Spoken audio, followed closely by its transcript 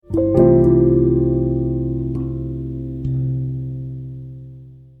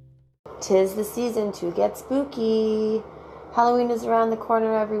'Tis the season to get spooky. Halloween is around the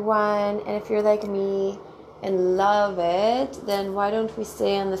corner, everyone. And if you're like me and love it, then why don't we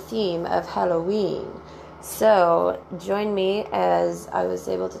stay on the theme of Halloween? So join me as I was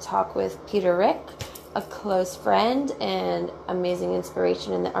able to talk with Peter Ricq, a close friend and amazing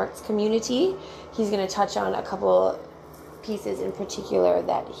inspiration in the arts community. He's going to touch on a couple pieces in particular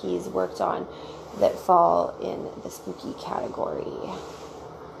that he's worked on that fall in the spooky category.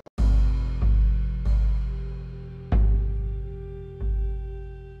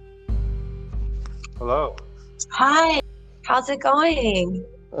 Hello. Hi, how's it going?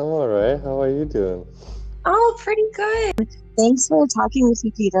 I'm all right. How are you doing? Oh, pretty good. Thanks for talking with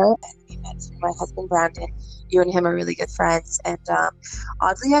me, Peter. And we met through my husband, Brandon. You and him are really good friends. And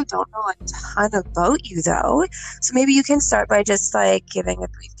oddly, I don't know a ton about you, though. So maybe you can start by just like giving a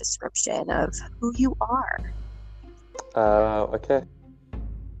brief description of who you are. Okay.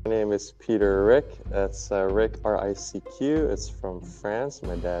 My name is Peter Ricq. That's Ricq, R-I-C-Q. It's from France.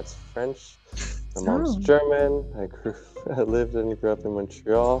 My dad's French. My mom's German. I lived and grew up in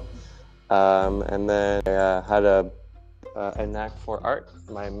Montreal. And then I had a knack for art.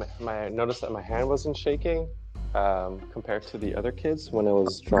 I noticed that my hand wasn't shaking compared to the other kids when I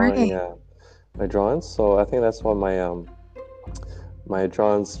was drawing my drawings. So I think that's why my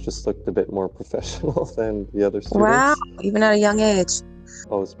drawings just looked a bit more professional than the other students. Wow, even at a young age.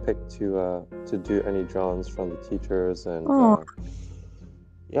 I was picked to do any drawings from the teachers, and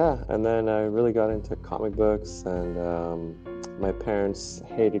and then I really got into comic books, and my parents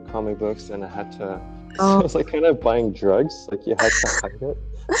hated comic books, and I had to. So it was like kind of buying drugs. Like you had to hide it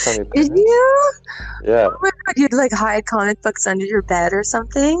from your parents. Did you? Yeah. Oh my God, you'd like hide comic books under your bed or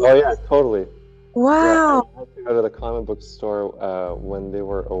something? Oh yeah, totally. Wow. Yeah, I had to go to the comic book store when they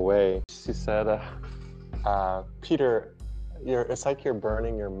were away. She said, Peter, it's like you're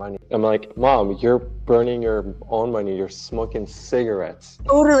burning your money. I'm like, Mom, you're burning your own money. You're smoking cigarettes.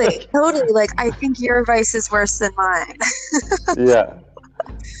 Totally. Like, I think your advice is worse than mine. Yeah.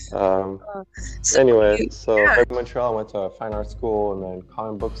 Anyway, so in Montreal, I went to fine art school and then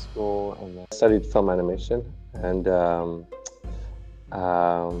comic book school, and then studied film animation. And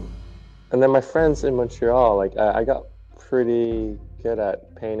then my friends in Montreal, like I got pretty good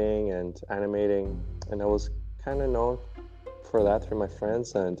at painting and animating, and I was kind of known for that through my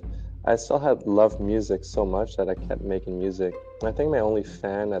friends. And I still had loved music so much that I kept making music. I think my only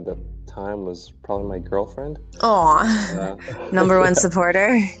fan at the time was probably my girlfriend. Aw, number one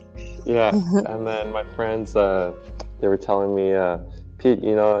supporter. Yeah, and then my friends, they were telling me, Pete,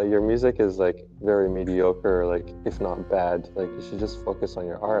 your music is like very mediocre, like if not bad. Like you should just focus on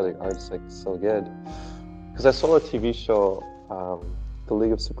your art. Like art's like so good. Because I saw a TV show, The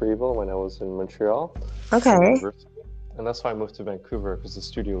League of Super Evil, when I was in Montreal. Okay. And that's why I moved to Vancouver, because the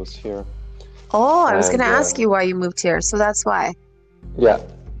studio was here. Oh, I was going to ask you why you moved here, so that's why. Yeah.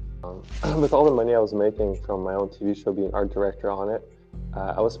 With all the money I was making from my own TV show, being art director on it,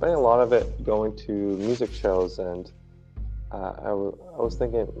 I was spending a lot of it going to music shows, and I was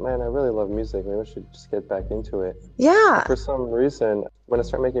thinking, man, I really love music. Maybe I should just get back into it. Yeah. For some reason, when I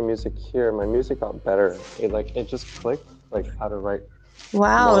started making music here, my music got better. It just clicked, like how to write.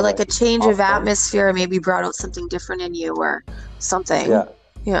 Wow, like a change of atmosphere maybe brought out something different in you or something.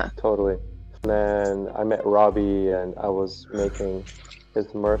 Yeah. Totally. And then I met Robbie, and I was making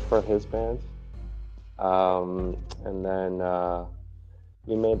his merch for his band. And then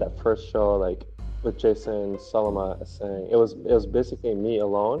we made that first show like with Jason Salama saying it was basically me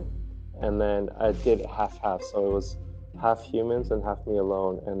alone, and then I did half, so it was half humans and half me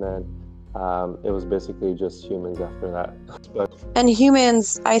alone, and then it was basically just humans after that. And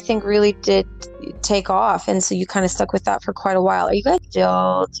humans, I think, really did take off, and so you kind of stuck with that for quite a while. Are you guys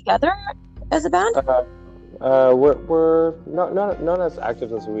still together as a band? We're not as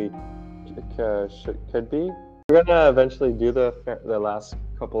active as we could be. We're gonna eventually do the last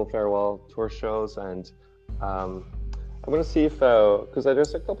couple of farewell tour shows, and I'm gonna see if because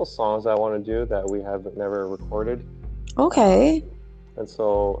there's a couple songs I want to do that we have never recorded. Okay. And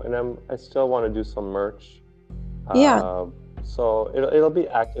I still want to do some merch. Yeah. So it'll be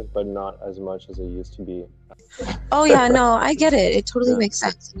active, but not as much as it used to be. Oh yeah, no, I get it. It totally makes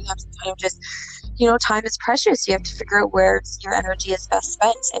sense. And you have to kind of just, time is precious. You have to figure out where your energy is best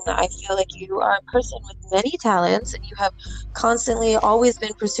spent. And I feel like you are a person with many talents, and you have constantly always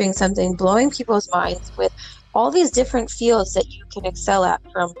been pursuing something, blowing people's minds with all these different fields that you can excel at,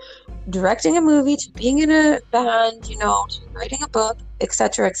 from directing a movie to being in a band, to writing a book,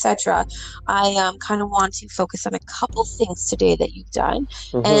 etc., etc. I kind of want to focus on a couple things today that you've done,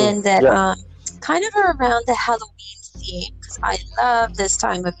 and that kind of are around the Halloween theme because I love this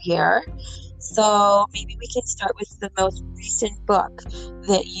time of year. So maybe we can start with the most recent book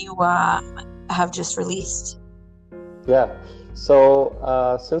that you have just released. Yeah. So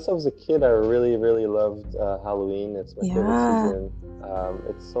since I was a kid, I really, really loved Halloween. It's my favorite season.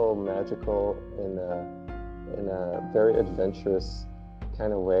 It's so magical in a very adventurous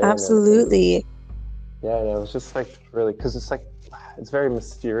kind of way. Absolutely. And it was just like really, because it's very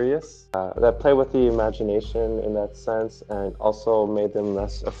mysterious. That play with the imagination in that sense, and also made them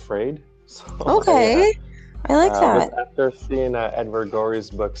less afraid. So, okay, I like that. After seeing Edward Gorey's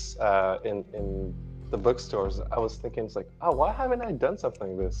books in the bookstores, I was thinking, it's like, oh, why haven't I done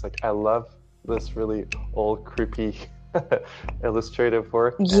something like this? Like, I love this really old, creepy illustrative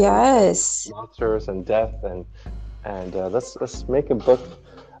work. Yes. And monsters and death, and let's make a book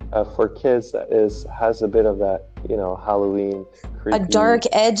for kids that has a bit of that, Halloween creepy, a dark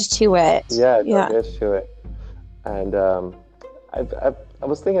edge to it. Dark edge to it. And I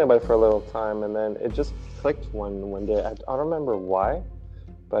was thinking about it for a little time, and then it just clicked one day. I don't remember why,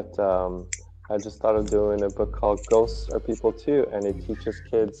 but I just thought of doing a book called Ghosts Are People Too, and it teaches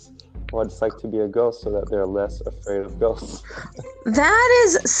kids what it's like to be a ghost so that they're less afraid of ghosts. That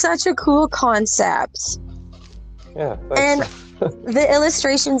is such a cool concept. Yeah, thanks. And the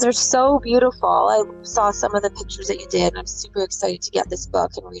illustrations are so beautiful. I saw some of the pictures that you did, and I'm super excited to get this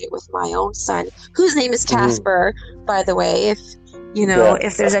book and read it with my own son, whose name is Casper, by the way, if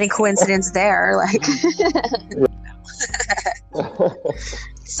if there's any coincidence there, like.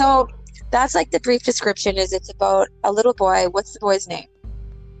 So that's like the brief description is it's about a little boy. What's the boy's name?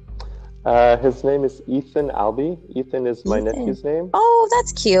 His name is Ethan Albee. Ethan is my nephew's name. Oh,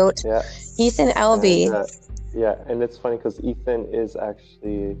 that's cute. Yeah. Ethan Albee. And it's funny because Ethan is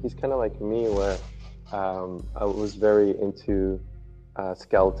actually, he's kind of like me, where I was very into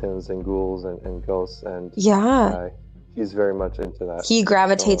skeletons and ghouls and ghosts, and he's very much into that. He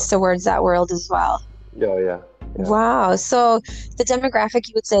gravitates towards that world as well. Yeah. Wow. So the demographic,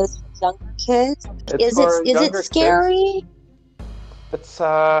 you would say, is younger kids. Is it scary? Kids.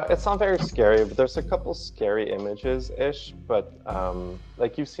 It's not very scary, but there's a couple scary images-ish. But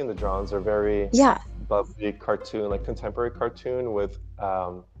like you've seen the drawings, are very bubbly cartoon, like contemporary cartoon with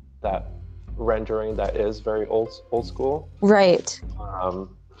that rendering that is very old school. Right.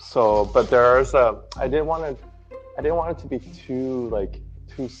 But there's I didn't want it to be too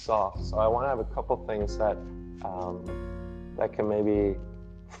soft. So I want to have a couple things that can maybe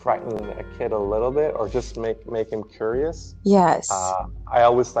frighten a kid a little bit, or just make him curious. Yes. I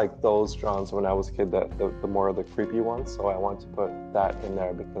always liked those drawings when I was a kid, the more of the creepy ones. So I wanted to put that in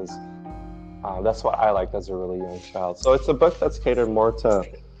there because that's what I liked as a really young child. So it's a book that's catered more to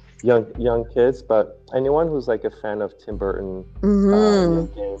young kids, but anyone who's like a fan of Tim Burton, Neil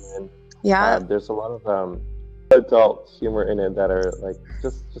Gaiman, there's a lot of adult humor in it that are like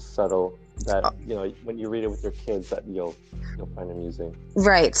just subtle, that when you read it with your kids, that you'll find amusing.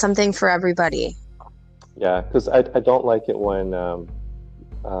 Right, something for everybody. Yeah, because I don't like it when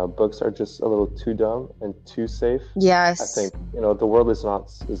books are just a little too dumb and too safe. Yes. I think the world is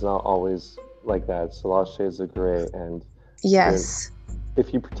not always like that. It's a lot of shades of gray, and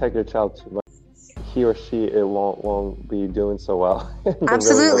if you protect your child too much, he or she won't be doing so well.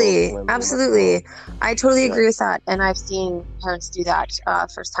 Absolutely. I totally agree with that, and I've seen parents do that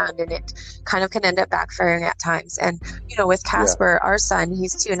firsthand, and it kind of can end up backfiring at times. And with Casper, our son,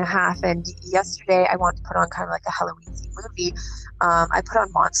 he's 2.5, and yesterday I wanted to put on kind of like a Halloween movie. I put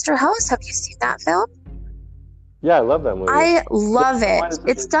on Monster House. Have you seen that film? Yeah, I love that movie. I love it.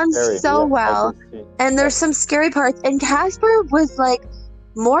 It's done so well, and there's some scary parts, and Casper was like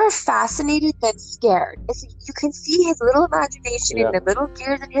more fascinated than scared. You can see his little imagination and the little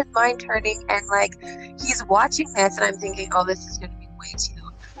gears in his mind turning, and like he's watching this, and I'm thinking, oh, this is going to be way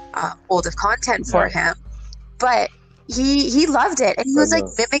too old of content for him. But he loved it, and he was like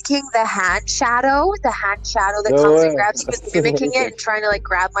mimicking the hand shadow that comes and grabs. He was mimicking it and trying to like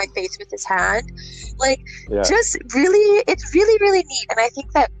grab my face with his hand. Just really, it's really, really neat. And I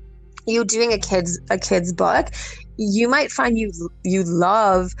think that you doing a kid's book, you might find you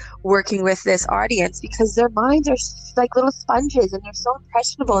love working with this audience, because their minds are like little sponges, and they're so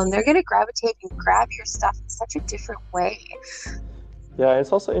impressionable, and they're going to gravitate and grab your stuff in such a different way. Yeah,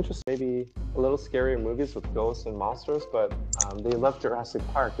 it's also interesting, maybe a little scarier movies with ghosts and monsters, but they love Jurassic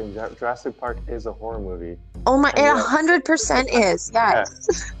Park, and Jurassic Park is a horror movie. Oh my, it 100% is,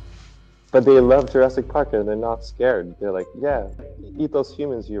 yes. but they love Jurassic Park and they're not scared. They're like, yeah, eat those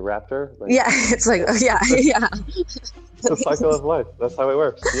humans, you raptor. Like, Yeah, it's like, yeah, yeah. it's the cycle of life. That's how it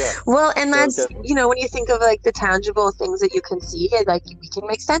works. Yeah. Well, and So that's, you know, when you think of like the tangible things that you can see, like we can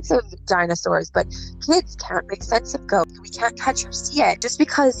make sense of dinosaurs, but kids can't make sense of ghosts. We can't touch or see it. Just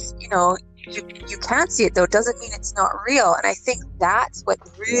because, you know, you can't see it though doesn't mean it's not real. And I think that's what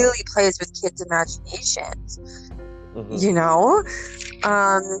really plays with kids' imaginations. You know?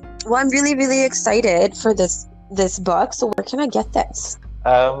 Well, I'm really, really excited for this book. So where can I get this?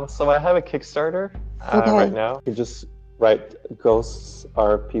 So I have a Kickstarter right now. You just write "Ghosts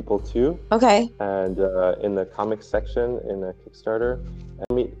Are People Too." Okay. And in the comics section in a Kickstarter,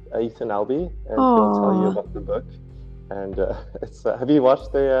 meet Ethan Albee, and he'll tell you about the book. And it's have you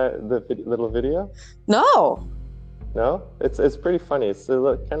watched the little video? No. No, it's pretty funny. It's a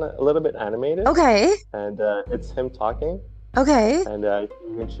little bit animated. Okay. And it's him talking. Okay. And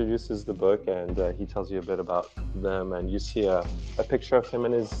he introduces the book, and he tells you a bit about them, and you see a picture of him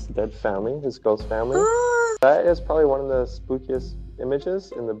and his dead family, his ghost family. That is probably one of the spookiest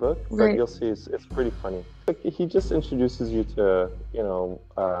images in the book, but you'll see it's pretty funny. He just introduces you to, you know,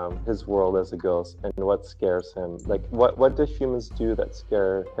 his world as a ghost and what scares him. Like, what do humans do that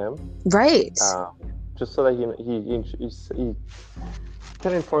scare him? Right. Just so that he kind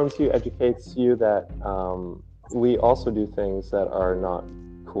of informs you, educates you that we also do things that are not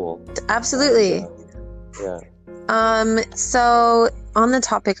cool. Absolutely. And, yeah. So on the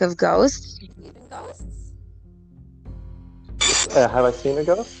topic of ghosts, do you believe in ghosts? Have I seen a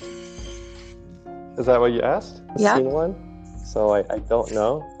ghost? Is that what you asked? Yeah. Seen one? So I don't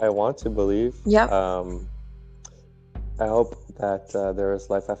know. I want to believe. Yep. I hope that there is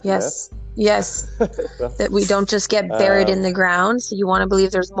life after death. Yes. That we don't just get buried in the ground. So you want to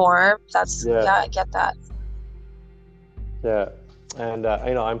believe there's more. That's I get that. Yeah. And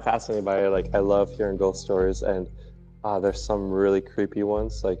you know, I'm fascinated by it. Like, I love hearing ghost stories, and there's some really creepy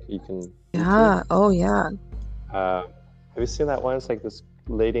ones. Like, you can. Yeah. Oh yeah. Have you seen that one? It's like this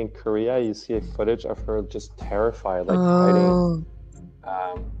lady in Korea. You see a footage of her just terrified, like hiding,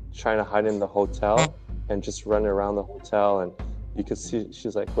 trying to hide in the hotel and just running around the hotel. And you could see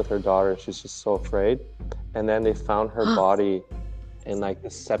she's like with her daughter. She's just so afraid. And then they found her body in like the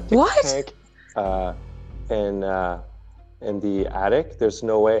septic tank in the attic. There's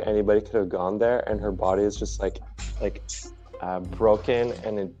no way anybody could have gone there. And her body is just like broken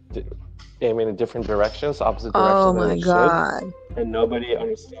and aiming in different directions, opposite directions. Oh my god! And nobody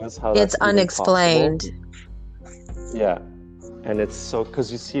understands how it's unexplained. Yeah, and it's so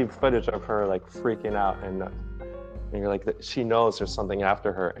because you see footage of her like freaking out, and you're like, she knows there's something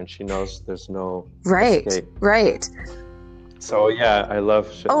after her, and she knows there's no escape. Right. So yeah, I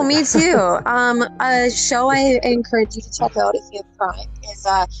love shit. Oh, me too. A show I encourage you to check out if you have Prime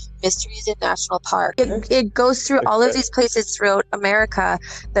is Mysteries in National Park. It goes through all of these places throughout America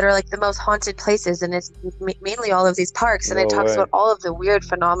that are like the most haunted places, and it's mainly all of these parks. And it talks about all of the weird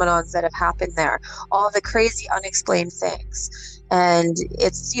phenomenons that have happened there, all the crazy unexplained things. And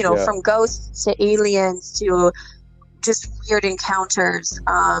it's, you know, from ghosts to aliens to just weird encounters.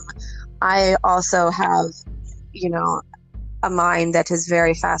 I also have, you know, a mind that is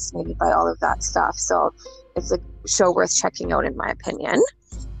very fascinated by all of that stuff. So it's a show worth checking out, in my opinion.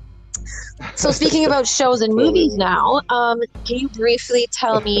 So speaking about shows and movies now, can you briefly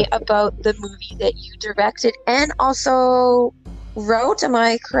tell me about the movie that you directed and also wrote? Am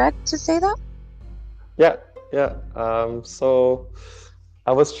I correct to say that? Yeah. So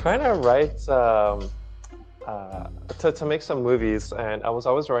I was trying to write to make some movies, and I was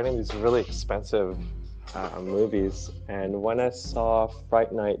always writing these really expensive movies. And when I saw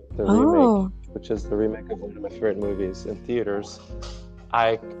Fright Night, the remake, which is the remake of one of my favorite movies in theaters,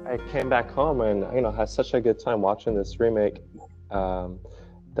 I came back home and, you know, had such a good time watching this remake that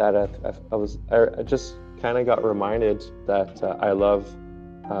I just kind of got reminded that I love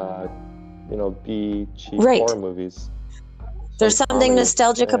you know, B cheap horror movies. There's something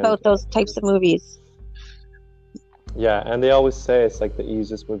nostalgic about those types of movies. Yeah, and they always say it's like the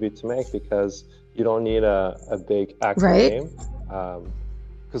easiest movie to make because you don't need a big actor name,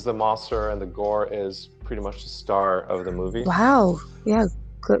 because the monster and the gore is pretty much the star of the movie. Wow. Yeah.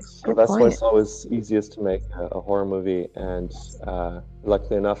 Good. So that's why it's always easiest to make a horror movie, and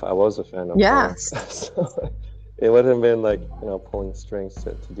luckily enough, I was a fan of horror. So it would have been like, you know, pulling strings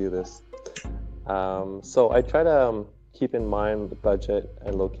to do this. So I try to keep in mind the budget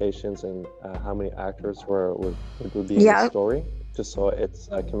and locations and how many actors would be in the story, just so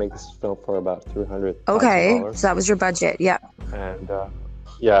I can make this film for about $300,000. Okay, so that was your budget, And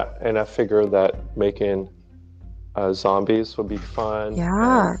and I figured that making zombies would be fun.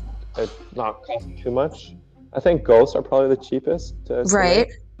 it not cost too much. I think ghosts are probably the cheapest to Right.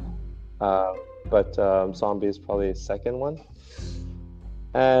 make. But zombie is probably the second one.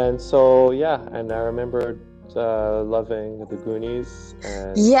 And so yeah, and I remember loving the Goonies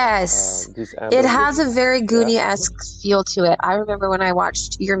and Yes. these It has a movies. very Yeah. Goonie-esque feel to it. I remember when I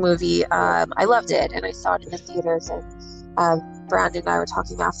watched your movie, I loved it, and I saw it in the theaters, and Brandon and I were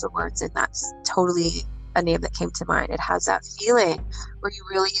talking afterwards, and that's totally a name that came to mind. It has that feeling where you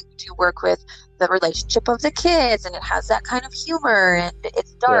really do work with the relationship of the kids, and it has that kind of humor, and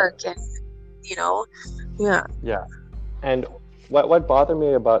it's dark, and yeah. Yeah. And what bothered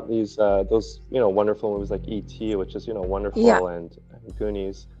me about these those wonderful movies like E.T., which is wonderful, Yeah. and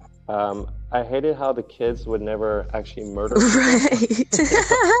Goonies, I hated how the kids would never actually murder people. Right.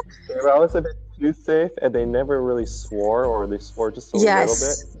 They were always a bit too safe, and they never really swore, or they swore just a Yes. little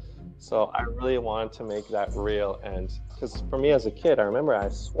bit. So I really wanted to make that real, and because for me as a kid, I remember I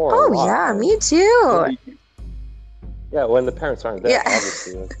swore a lot. Yeah, and me too. Yeah, when the parents aren't there, Yeah.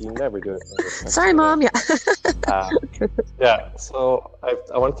 obviously, like, you never do it. When your parents Sorry, are Mom. there. Yeah, so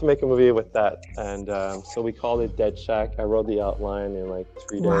I wanted to make a movie with that, and so we called it Dead Shack. I wrote the outline in like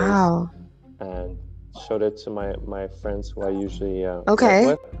 3 days. Wow. And showed it to my friends who I usually Okay.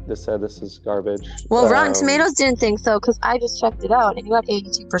 work with. They said this is garbage. Well, Rotten Tomatoes didn't think so, because I just checked it out, and you have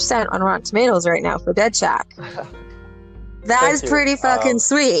 82% on Rotten Tomatoes right now for Dead Shack. That is pretty fucking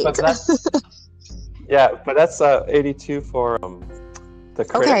sweet. But that's 82 for the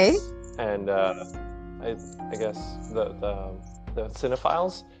critics, Okay. and I guess the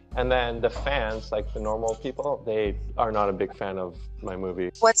cinephiles, and then the fans, like the normal people, they are not a big fan of my movie.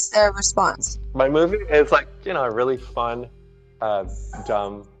 What's their response? My movie is like really fun,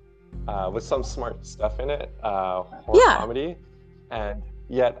 dumb, with some smart stuff in it, horror comedy, and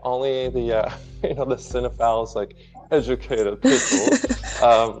yet only the the cinephiles, like educated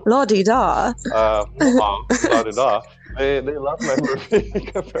people, La-di-da. la-di-da, they love my movie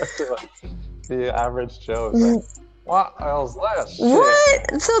compared to like the average Joe. It's like, what else this shit?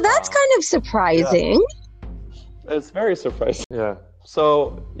 What? So that's kind of surprising. Yeah. It's very surprising. Yeah.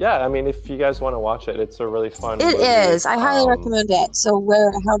 So yeah, I mean, if you guys want to watch it, it's a really fun It movie. is. I highly recommend it. So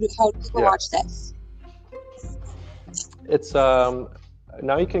how do people watch this? It's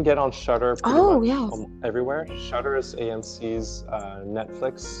now you can get on Shudder pretty much everywhere. Shudder is AMC's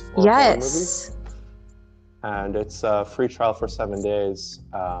Netflix for horror movies. And it's a free trial for 7 days.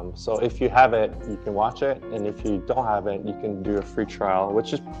 So if you have it, you can watch it. And if you don't have it, you can do a free trial,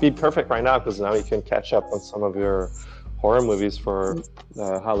 which would be perfect right now, because now you can catch up on some of your horror movies for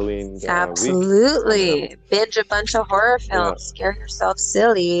Halloween week. Absolutely. Binge a bunch of horror films. Scare yourself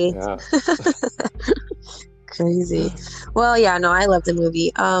silly. Yeah. Crazy. Well, yeah, no, I love the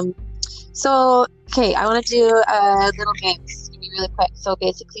movie. So, okay, I want to do a little game. It's going to be really quick. So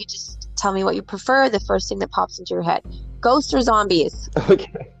basically, just tell me what you prefer, the first thing that pops into your head. Ghosts or zombies?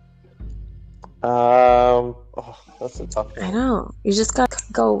 Okay. That's a tough one. I know. You just got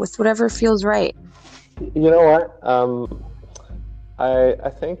to go with whatever feels right. You know what? I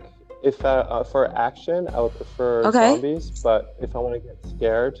think if for action, I would prefer zombies, but if I want to get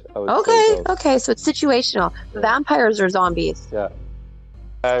scared, I would say ghosts. Okay, so it's situational. Vampires or zombies? Yeah.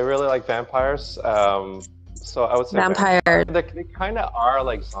 I really like vampires. So I would say vampires. They kind of are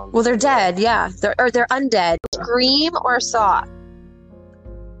like zombies. Well, they're dead, yeah. They're undead. Scream or Saw?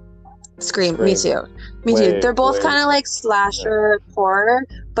 Scream. Me too. They're both kind of like slasher horror,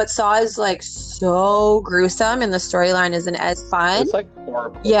 but Saw is like so gruesome, and the storyline isn't as fun. It's like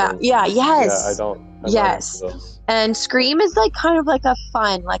horror. Yes. Yeah, I don't. Yes. And Scream is like kind of like a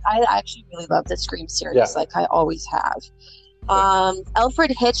fun. Like I actually really love the Scream series. Like I always have.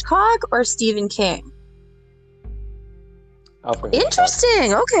 Alfred Hitchcock or Stephen King? Alfred Interesting.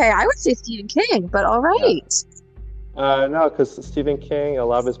 Hitchcock. Okay, I would say Stephen King, but all right. No, because Stephen King, a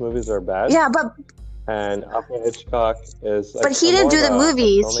lot of his movies are bad. Yeah, but and Alfred Hitchcock is. Like, but he didn't do the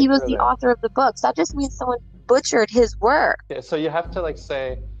movies. He was the author of the books. That just means someone butchered his work. Yeah, so you have to like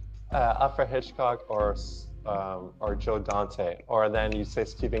say Alfred Hitchcock or Joe Dante, or then you say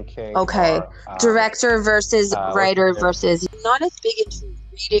Stephen King. Okay, or, director versus writer versus. I'm not as big into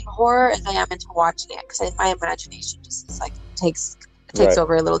reading horror as I am into watching it, because my imagination just is like takes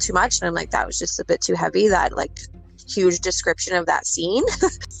over a little too much, and I'm like, that was just a bit too heavy. That like huge description of that scene.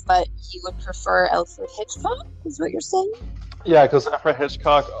 But you would prefer Alfred Hitchcock, is what you're saying? Yeah, because Alfred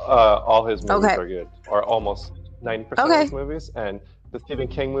Hitchcock, all his movies are good, or almost 90% of his movies, and the Stephen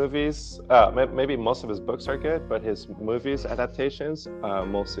King movies, maybe most of his books are good, but his movies adaptations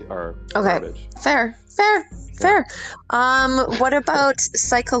mostly are Okay. garbage. Fair. What about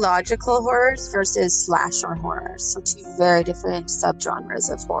psychological horrors versus slasher horrors? So two very different subgenres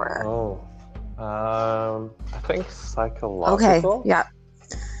of horror. Oh, I think Okay, psychological. yeah.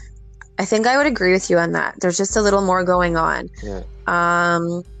 I think I would agree with you on that. There's just a little more going on. Yeah.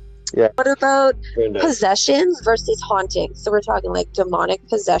 Yeah. What about Brenda. possessions versus hauntings? So we're talking like demonic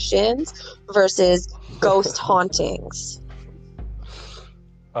possessions versus ghost hauntings.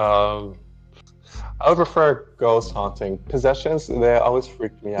 I would prefer ghost haunting. Possessions, they always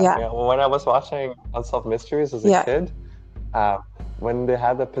freaked me out. Yeah. When I was watching Unsolved Mysteries as a kid, when they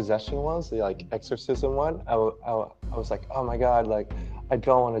had the possession ones, the like exorcism one, I was like, oh my god, like I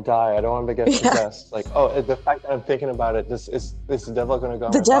don't want to die. I don't want to get possessed. Like, the fact that I'm thinking about it, this devil gonna go.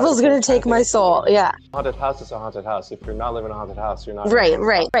 The devil's gonna take my soul. Yeah. Haunted house is a haunted house. If you're not living in a haunted house, you're not. Right.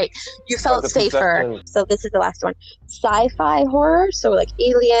 You felt safer. So this is the last one. Sci-fi horror, so like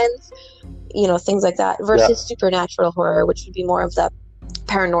aliens, things like that, versus supernatural horror, which would be more of the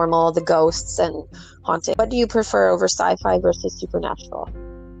paranormal, the ghosts and haunting. What do you prefer over sci-fi versus supernatural?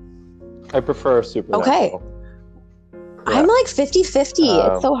 I prefer supernatural. Okay. Yeah. I'm like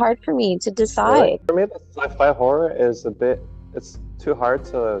 50-50. It's so hard for me to decide. Really? For me, the sci-fi horror is it's too hard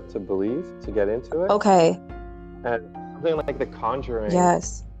to believe, to get into it. Okay. And something like The Conjuring.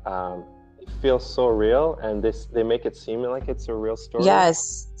 Yes. It feels so real, and they make it seem like it's a real story.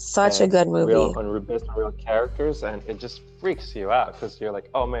 Yes, such a good movie. Based on real characters, and it just freaks you out because you're like,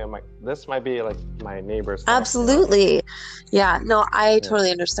 oh man, this might be like my neighbor's house. Absolutely. Yeah, no, I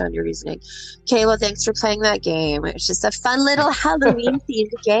totally understand your reasoning. Okay, well, thanks for playing that game. It's just a fun little Halloween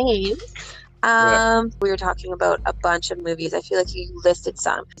themed game. We were talking about a bunch of movies. I feel like you listed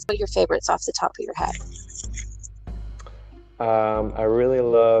some. What are your favorites off the top of your head? I really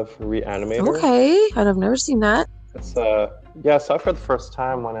love Reanimator. Okay, I've never seen that. It's I saw it for the first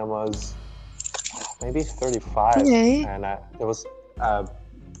time when I was maybe 35, and there was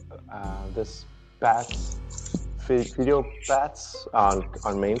this video bats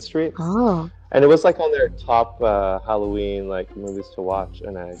on Main Street. Oh. And it was like on their top Halloween like movies to watch,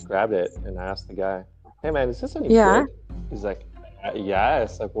 and I grabbed it and I asked the guy, "Hey man, is this any good?" He's like, "Yeah,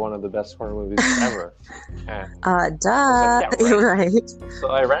 it's like one of the best horror movies ever." Duh. Right.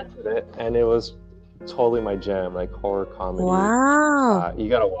 So I rented it, and it was totally my jam, like horror comedy. Wow. You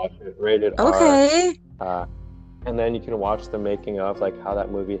gotta watch it, rated R. And then you can watch the making of, like how that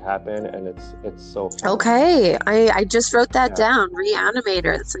movie happened, and it's so fun. Okay, I just wrote that down.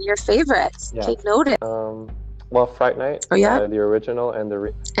 Reanimator. That's one of your favorites. Take note of it. Well, Fright Night. Oh yeah. The original and the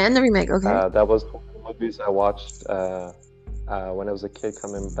remake. Okay. That was one of the movies I watched when I was a kid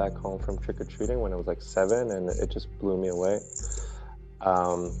coming back home from trick-or-treating when I was like 7, and it just blew me away.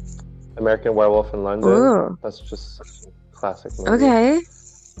 American Werewolf in London. Ooh. That's just such a classic movie. Okay.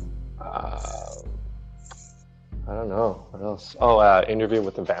 I don't know. What else? Interview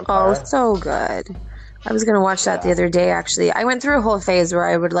with the Vampire. Oh, so good. I was going to watch that the other day, actually. I went through a whole phase where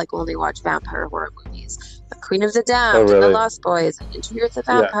I would like only watch vampire horror movies. The Queen of the Damned, and The Lost Boys, and Interview with the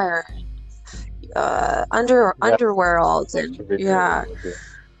Vampire, Underworld, and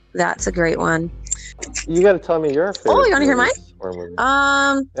that's a great one. You got to tell me your favorite. Oh, you want to hear mine?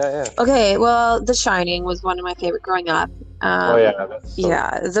 Okay, well, The Shining was one of my favorite growing up.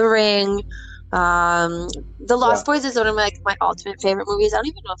 The Ring. The Lost Boys is one of my ultimate favorite movies. I don't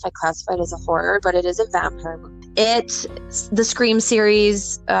even know if I classify it as a horror, but it is a vampire movie. The Scream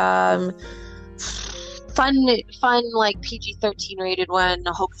series, fun like PG-13 rated one.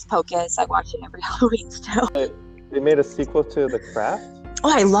 Hocus Pocus. I watch it every Halloween still. They made a sequel to The Craft.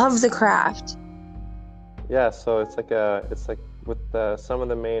 Oh, I love The Craft. Yeah, so it's like with some of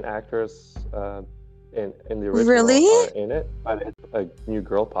the main actors in the original are in it, but it's a new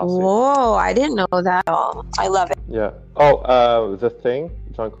girl posse. Whoa, I didn't know that at all. I love it. Yeah. Oh, The Thing.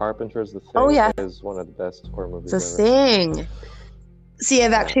 John Carpenter's The Thing. Oh yeah, is one of the best horror movies. The Thing. See,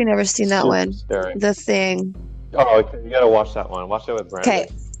 I've actually never seen that one. Scary. The Thing. Oh, okay. You gotta watch that one. Watch it with Brandon. Okay,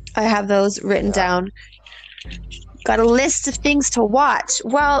 I have those written down. Got a list of things to watch.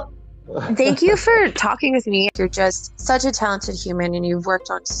 Well, thank you for talking with me. You're just such a talented human, and you've worked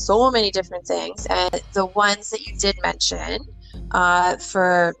on so many different things. And the ones that you did mention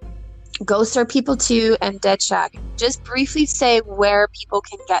for Ghosts Are People 2 and Dead Shack, just briefly say where people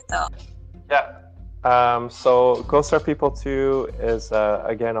can get those. So Ghosts Are People 2 is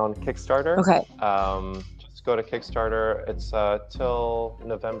again on Kickstarter. Okay. just go to Kickstarter. It's till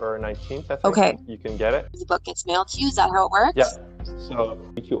November 19th, I think. Okay. You can get it. The book gets mailed to you. Is that how it works? Yeah. So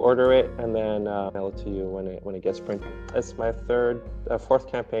you order it and then mail it to you when it gets printed. It's my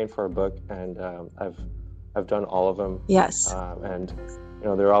fourth campaign for a book, and I've done all of them. Yes. And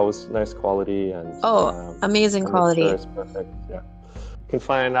they're always nice quality and amazing quality. Sure it's perfect. Yeah. You can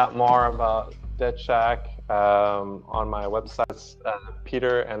find out more about Dead Shack on my website,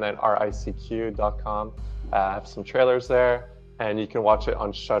 Peter, and then ricq.com. I have some trailers there, and you can watch it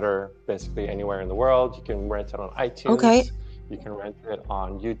on Shudder, basically anywhere in the world. You can rent it on iTunes. Okay. You can rent it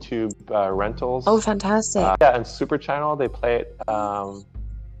on YouTube rentals. Oh, fantastic. And Super Channel, they play it on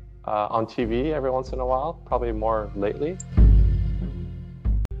TV every once in a while, probably more lately.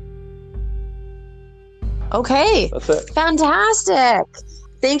 Okay. That's it. Fantastic.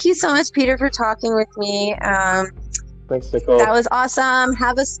 Thank you so much, Peter, for talking with me. Thanks, Nicole. That was awesome.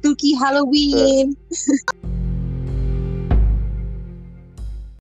 Have a spooky Halloween. Sure.